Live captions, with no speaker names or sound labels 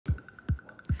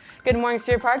Good morning,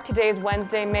 Cedar Park. Today is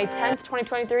Wednesday, May 10th,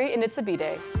 2023, and it's a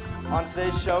B-Day. On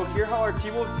today's show, hear how our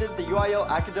T Wolves did the UIL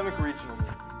Academic Regional.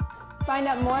 Find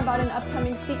out more about an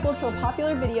upcoming sequel to a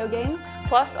popular video game.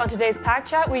 Plus, on today's Pack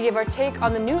Chat, we give our take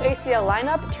on the new ACL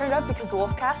lineup. Turn it up because the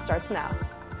Wolfcast starts now.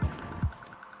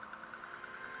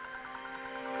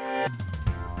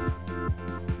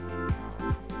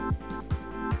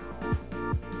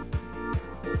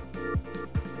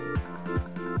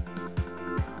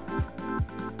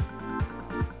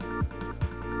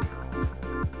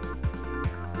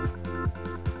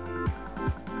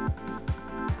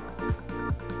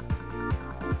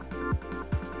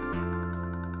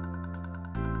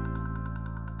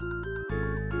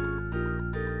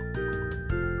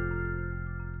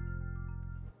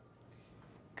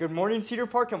 Good morning, Cedar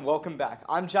Park, and welcome back.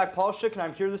 I'm Jack Polishuk, and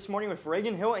I'm here this morning with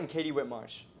Reagan Hill and Katie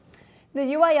Whitmarsh. The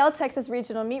UIL Texas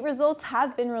Regional Meet results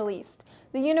have been released.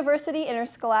 The University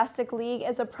Interscholastic League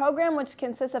is a program which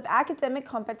consists of academic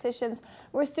competitions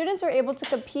where students are able to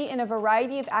compete in a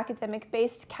variety of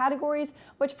academic-based categories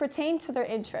which pertain to their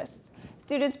interests.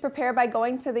 Students prepare by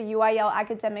going to the UIL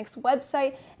Academics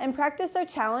website and practice their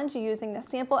challenge using the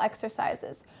sample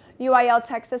exercises. UIL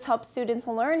Texas helps students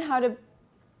learn how to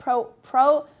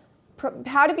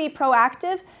be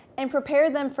proactive and prepare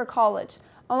them for college.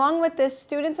 Along with this,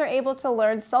 students are able to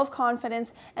learn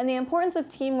self-confidence and the importance of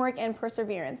teamwork and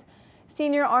perseverance.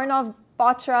 Senior Arnav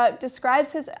Batra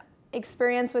describes his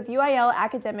experience with UIL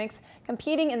academics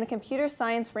competing in the computer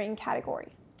science ring category.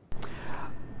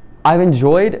 I've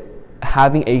enjoyed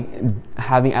having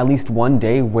at least one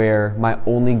day where my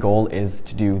only goal is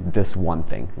to do this one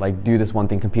thing,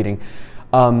 competing.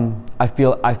 I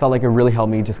felt like it really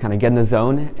helped me just kind of get in the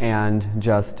zone and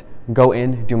just go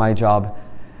in, do my job,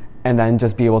 and then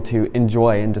just be able to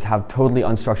enjoy and just have totally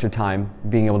unstructured time,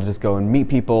 being able to just go and meet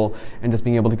people and just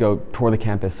being able to go tour the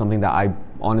campus, something that I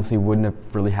honestly wouldn't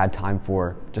have really had time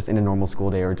for just in a normal school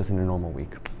day or just in a normal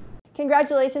week.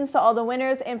 Congratulations to all the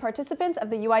winners and participants of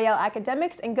the UIL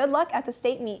Academics, and good luck at the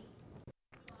state meet.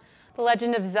 The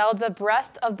Legend of Zelda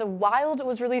Breath of the Wild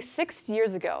was released 6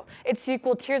 years ago. Its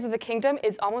sequel, Tears of the Kingdom,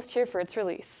 is almost here for its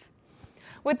release.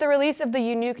 With the release of the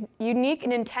unique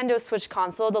Nintendo Switch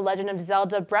console, The Legend of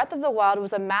Zelda Breath of the Wild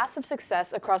was a massive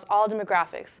success across all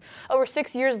demographics. Over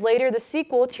 6 years later, the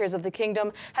sequel, Tears of the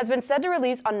Kingdom, has been set to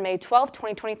release on May 12,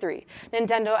 2023.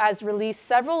 Nintendo has released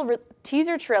several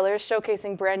teaser trailers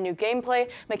showcasing brand new gameplay,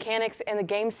 mechanics, and the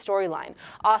game's storyline.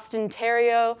 Austin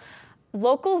Terrio,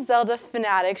 local Zelda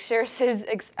fanatic, shares his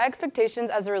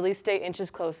expectations as the release date inches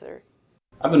closer.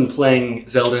 I've been playing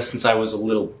Zelda since I was a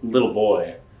little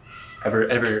boy.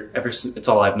 Ever since, it's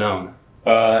all I've known.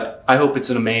 I hope it's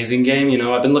an amazing game. You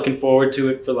know, I've been looking forward to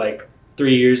it for like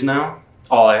 3 years now.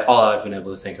 All I've been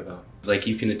able to think about is like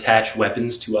you can attach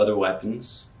weapons to other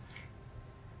weapons.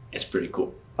 It's pretty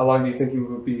cool. How long do you think you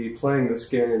will be playing this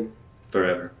game?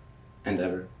 Forever and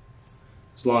ever.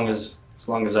 As long as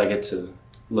I get to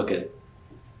look at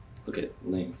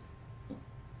Link.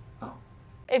 Oh.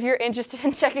 If you're interested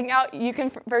in checking out, you can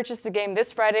purchase the game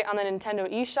this Friday on the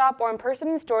Nintendo eShop or in person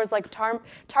in stores like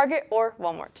Target or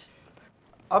Walmart.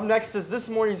 Up next is this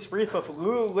morning's brief of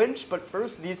Lulu Lynch, but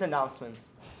first, these announcements.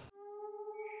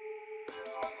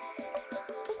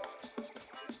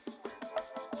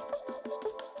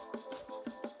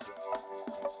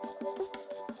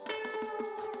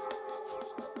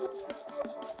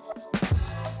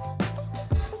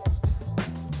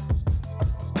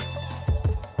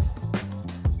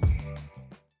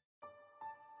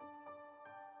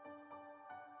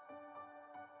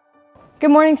 Good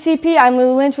morning, CP. I'm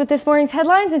Lulu Lynch with this morning's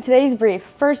headlines and today's brief.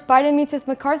 First, Biden meets with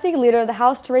McCarthy, leader of the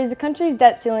House, to raise the country's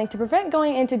debt ceiling to prevent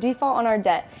going into default on our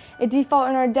debt. A default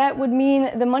on our debt would mean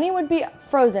the money would be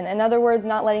frozen, in other words,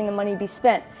 not letting the money be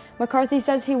spent. McCarthy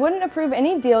says he wouldn't approve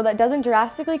any deal that doesn't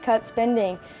drastically cut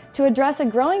spending to address a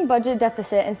growing budget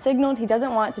deficit and signaled he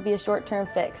doesn't want it to be a short-term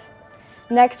fix.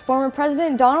 Next, former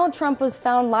President Donald Trump was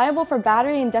found liable for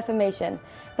battery and defamation.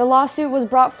 The lawsuit was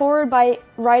brought forward by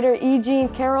writer E. Jean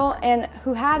Carroll,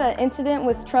 who had an incident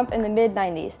with Trump in the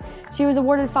mid-90s. She was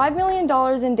awarded $5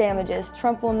 million in damages.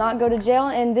 Trump will not go to jail,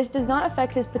 and this does not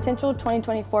affect his potential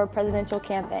 2024 presidential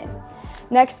campaign.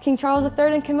 Next, King Charles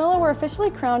III and Camilla were officially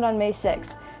crowned on May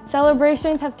 6th.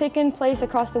 Celebrations have taken place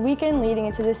across the weekend leading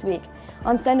into this week.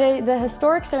 On Sunday, the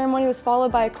historic ceremony was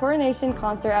followed by a coronation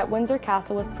concert at Windsor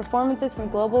Castle with performances from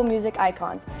global music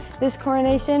icons. This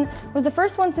coronation was the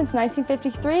first one since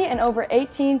 1953, and over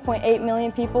 18.8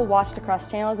 million people watched across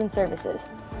channels and services.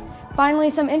 Finally,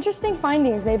 some interesting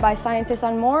findings made by scientists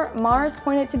on Mars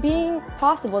pointed to being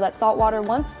possible that salt water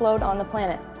once flowed on the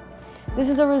planet. This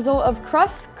is a result of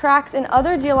crusts, cracks, and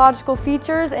other geological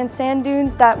features and sand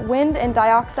dunes that wind and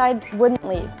dioxide wouldn't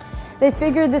leave. They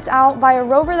figured this out by a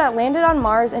rover that landed on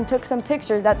Mars and took some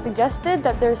pictures that suggested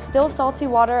that there's still salty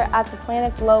water at the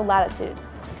planet's low latitudes.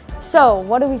 So,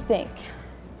 what do we think?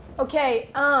 Okay,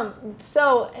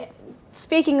 so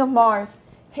speaking of Mars,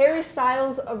 Harry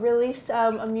Styles released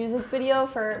a music video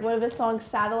for one of his songs,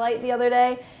 Satellite, the other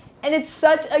day, and it's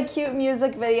such a cute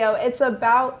music video. It's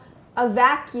about a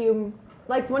vacuum,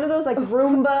 like one of those like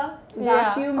Roomba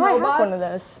vacuum I robots have one of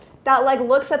those. that like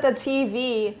looks at the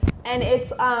TV, and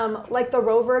it's like the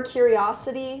rover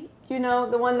Curiosity, you know,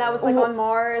 the one that was like on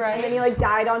Mars, and then he like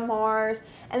died on Mars.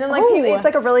 And then like it's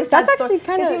like a really sad that's story actually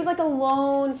kinda, because he was like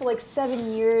alone for like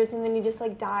 7 years, and then he just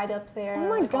like died up there. Oh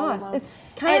my like, all gosh, alone. it's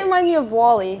kind of reminds me of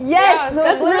Wall-E. Yes, Yeah,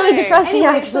 That's really depressing,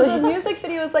 anyway, actually. so the music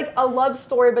video is like a love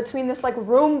story between this like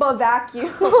Roomba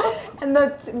vacuum and the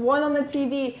one on the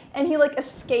TV, and he like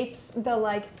escapes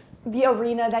the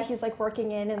arena that he's like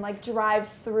working in and like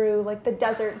drives through like the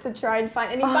desert to try and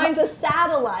find, and he finds a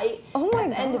satellite at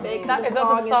the end of it. Is that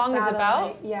what the song is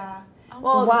about? Yeah.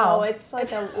 Well, wow. no, it's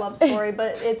like a love story,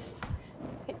 but it's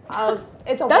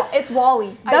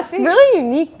Wall-E. That's really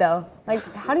unique, though. Like,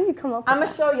 how did you come up with I'm gonna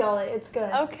that? show y'all it. It's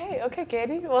good. Okay,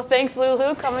 Katie. Well, thanks,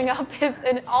 Lulu. Coming up is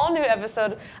an all-new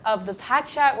episode of the Pack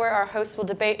Chat, where our hosts will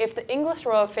debate if the English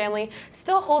royal family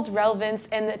still holds relevance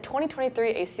in the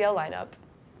 2023 ACL lineup.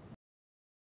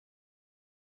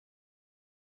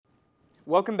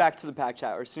 Welcome back to the Pack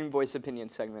Chat, our student voice opinion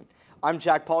segment. I'm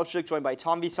Jack Polchuk, joined by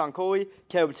Tom Visancoli,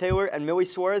 Caleb Taylor, and Millie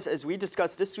Suarez as we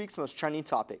discuss this week's most trending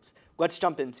topics. Let's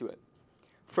jump into it.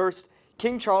 First,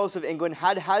 King Charles of England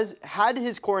had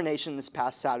his coronation this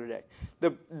past Saturday,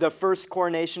 the first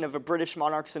coronation of a British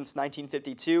monarch since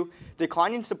 1952.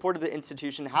 Declining support of the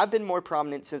institution have been more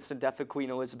prominent since the death of Queen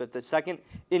Elizabeth II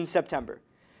in September.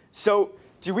 So,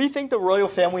 do we think the royal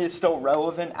family is still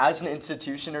relevant as an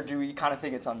institution, or do we kind of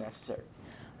think it's unnecessary?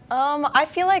 I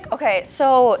feel like, okay,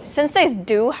 so since they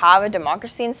do have a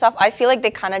democracy and stuff, I feel like they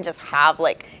kind of just have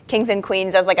like kings and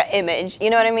queens as like an image, you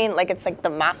know what I mean? Like it's like the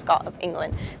mascot of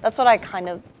England. That's what I kind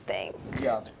of think.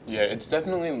 Yeah. Yeah, it's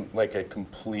definitely like a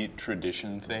complete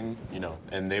tradition thing, you know,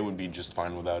 and they would be just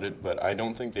fine without it, but I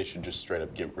don't think they should just straight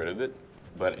up get rid of it.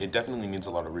 But it definitely needs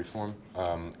a lot of reform,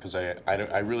 because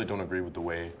I really don't agree with the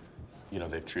way, you know,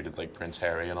 they've treated like Prince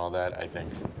Harry and all that. I think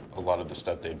a lot of the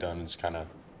stuff they've done is kind of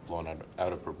blown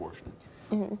out of proportion.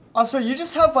 Mm-hmm. Also, you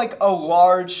just have like a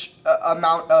large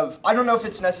amount of, I don't know if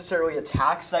it's necessarily a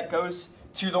tax that goes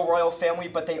to the royal family,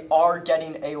 but they are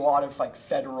getting a lot of like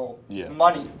federal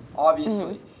money,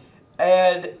 obviously.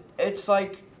 And it's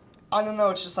like, I don't know,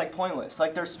 it's just like pointless.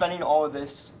 Like they're spending all of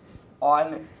this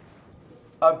on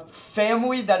a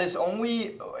family that is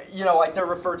only, you know, like they're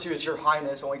referred to as Your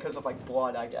Highness only because of like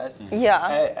blood, I guess.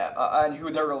 Yeah. And who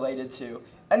they're related to.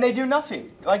 And they do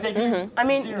nothing. Like they do I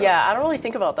mean, zero. yeah, I don't really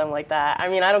think about them like that. I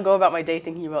mean, I don't go about my day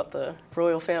thinking about the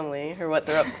royal family or what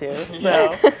they're up to.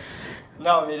 So.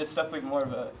 No, I mean, it's definitely more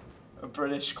of a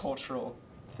British cultural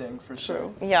thing for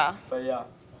sure. Yeah. But yeah.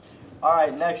 All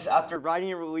right, next, after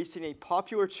writing and releasing a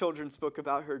popular children's book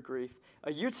about her grief,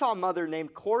 a Utah mother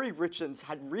named Corey Richens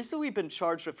had recently been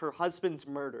charged with her husband's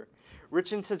murder.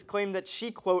 Richens has claimed that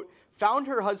she, quote, found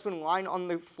her husband lying on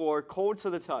the floor cold to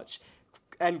the touch,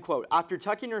 end quote, after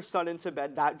tucking her son into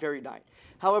bed that very night.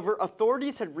 However,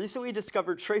 authorities had recently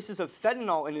discovered traces of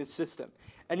fentanyl in his system,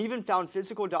 and even found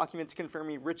physical documents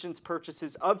confirming Richens'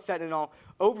 purchases of fentanyl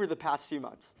over the past few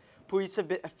months. Police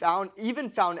have found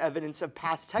evidence of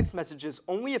past text messages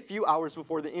only a few hours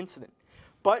before the incident,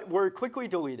 but were quickly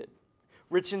deleted.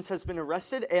 Richens has been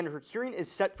arrested, and her hearing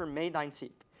is set for May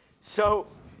 19th. So,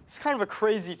 it's kind of a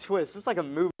crazy twist. It's like a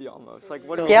movie almost. Like,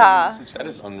 what do we do in this situation? That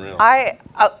is unreal.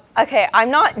 Okay,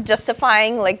 I'm not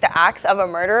justifying like the acts of a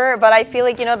murderer, but I feel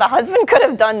like, you know, the husband could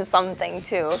have done something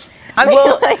too. I mean,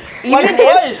 even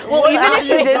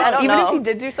if he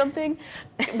did do something,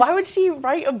 why would she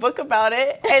write a book about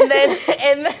it and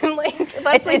then like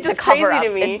that's it's just a cover crazy up.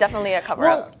 to me. It's definitely a cover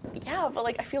up. Yeah, but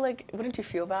like I feel like, wouldn't you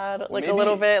feel bad like Maybe. a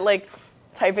little bit like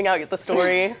typing out the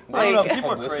story? I don't know, Like, people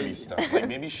are Publicity crazy. stuff. Like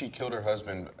maybe she killed her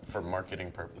husband for marketing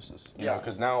purposes. You know, Yeah.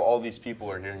 because now all these people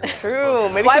are hearing about this true.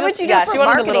 book. Maybe Why she would just, you do yeah, it for she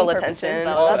wanted a little marketing purposes, attention.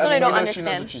 though? Well, That's what I don't we know she knows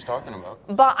understand. what she's talking about.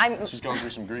 But I'm She's going through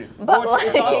some grief. but Well,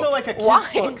 it's like, also like a kid's why?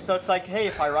 book, so it's like, hey,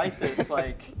 if I write this,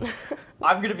 like,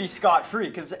 I'm gonna be scot-free,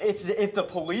 because if the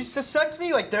police suspect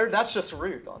me, like that's just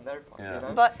rude on their part. Yeah. You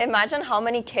know? But imagine how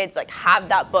many kids like have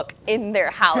that book in their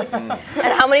house, and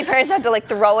how many parents had to like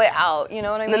throw it out. You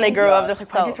know what I mean? And then they grow up, they're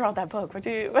like, why'd So- you throw out that book? Why'd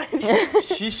you?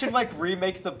 She should like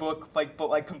remake the book, but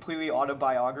like completely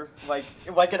autobiography,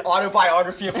 like an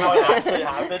autobiography of how it actually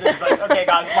happened. It's like, okay,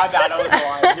 guys, my bad, I was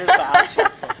lying. Here's the actual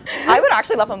story. I would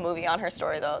actually love a movie on her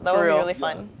story though. That would be real. really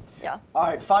fun. Yeah. All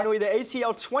right, finally, the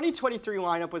ACL 2023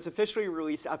 lineup was officially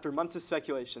released after months of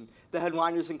speculation. The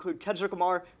headliners include Kendrick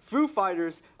Lamar, Foo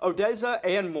Fighters, Odessa,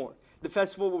 and more. The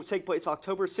festival will take place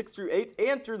October 6th through 8th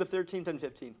and through the 13th and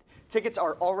 15th. Tickets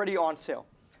are already on sale.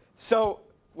 So,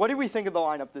 what do we think of the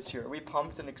lineup this year? Are we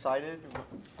pumped and excited?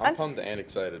 I'm pumped and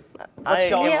excited. What's I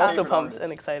y'all's am also favorite pumped and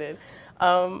artist? excited.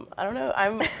 I don't know.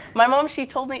 My mom. She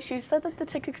said that the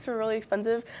tickets are really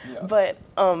expensive, Yeah. but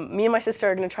me and my sister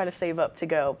are gonna try to save up to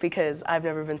go because I've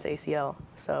never been to ACL,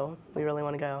 so we really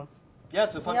want to go. Yeah,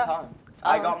 it's a fun Yeah. time.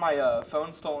 I got my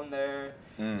phone stolen there.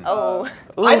 Oh.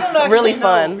 I don't actually really know.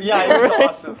 fun. Yeah, it was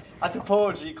awesome. At the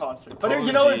Polo G concert. But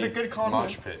you know, it was a good concert.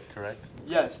 Mosh pit, correct?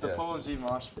 Yes, the Yes. Polo G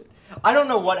mosh pit. I don't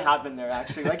know what happened there,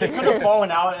 actually. Like, it could have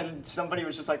fallen out and somebody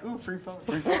was just like, ooh, free phone.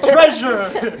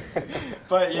 Treasure!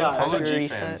 But yeah, Polo think G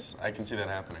reset. fans, I can see that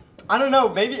happening. I don't know,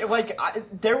 maybe, like,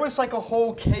 there was, like, a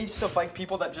whole case of, like,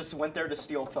 people that just went there to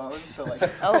steal phones. So, like,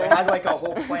 they had, like, a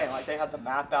whole plan. Like, they had the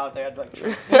map out. They had, like,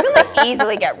 You can like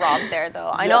easily get robbed there though.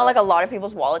 I Yeah. know like a lot of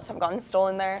people's wallets have gotten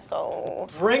stolen there, so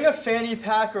bring a fanny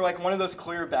pack or, like, one of those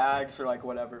clear bags or, like,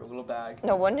 whatever, a little bag.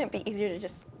 no, wouldn't it be easier to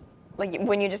just like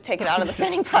when you just take it out of the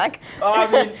fanny pack? I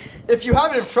mean, if you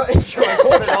have it in front, if you're, like,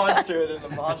 holding on to it in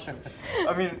the mosh pit,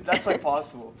 I mean, that's, like,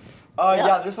 possible.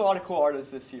 Yeah, there's a lot of cool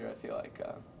artists this year, I feel like.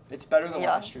 It's better than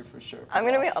Yeah. last year for sure. I'm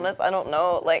gonna be honest, I don't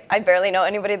know. Like I barely know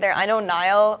anybody there. I know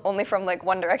Niall only from like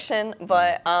One Direction,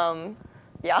 but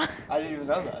yeah. I didn't even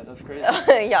know that. That's crazy.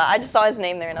 Yeah, I just saw his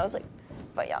name there and I was like,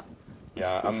 but yeah.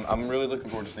 Yeah, I'm really looking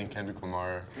forward to seeing Kendrick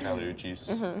Lamar, Kali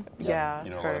Uchis. Yeah,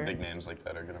 You know, a lot her. of big names like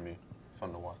that are going to be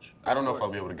fun to watch. I don't know if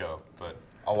I'll be able to go, but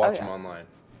I'll watch them online,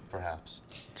 perhaps.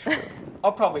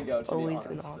 I'll probably go, to Always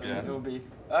be an honest. option. It'll be.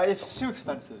 It's too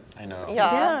expensive I know.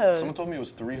 Yeah. Yeah. Someone told me it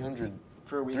was 300,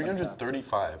 for a week. like that.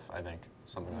 335, I think,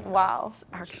 something like that. Wow.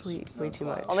 Actually, way too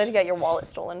much. Only to get your wallet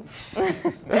stolen.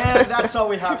 And that's all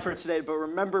we have for today. But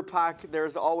remember, Pack,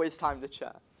 there's always time to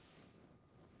chat.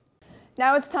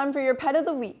 Now it's time for your Pet of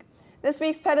the Week. This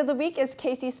week's Pet of the Week is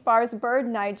Casey Sparr's bird,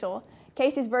 Nigel.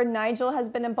 Casey's bird, Nigel, has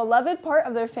been a beloved part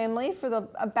of their family for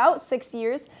about 6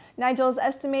 years. Nigel is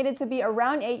estimated to be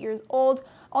around 8 years old.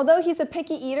 Although he's a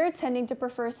picky eater, tending to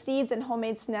prefer seeds and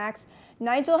homemade snacks,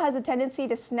 Nigel has a tendency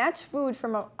to snatch food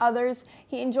from others.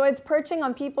 He enjoys perching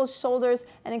on people's shoulders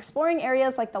and exploring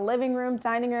areas like the living room,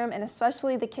 dining room, and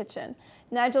especially the kitchen.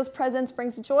 Nigel's presence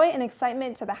brings joy and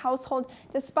excitement to the household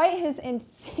despite his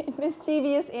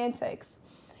mischievous antics.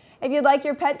 If you'd like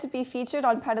your pet to be featured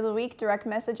on Pet of the Week, direct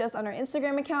message us on our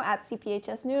Instagram account at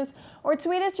CPHS News or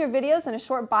tweet us your videos and a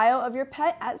short bio of your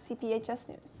pet at CPHS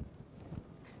News.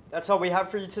 That's all we have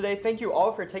for you today. Thank you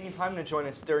all for taking time to join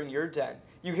us during your den.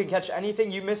 You can catch anything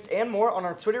you missed and more on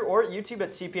our Twitter or YouTube at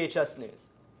CPHS News.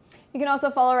 You can also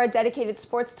follow our dedicated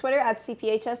sports Twitter at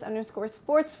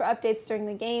CPHS_sports for updates during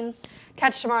the games.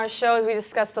 Catch tomorrow's show as we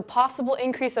discuss the possible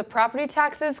increase of property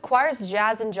taxes, Choir's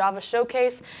Jazz and Java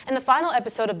Showcase, and the final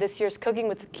episode of this year's Cooking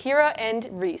with Kira and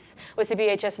Reese. With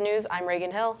CPHS News, I'm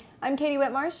Reagan Hill. I'm Katie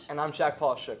Whitmarsh. And I'm Jack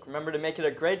Polishuk. Remember to make it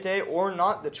a great day or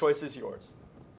not, the choice is yours.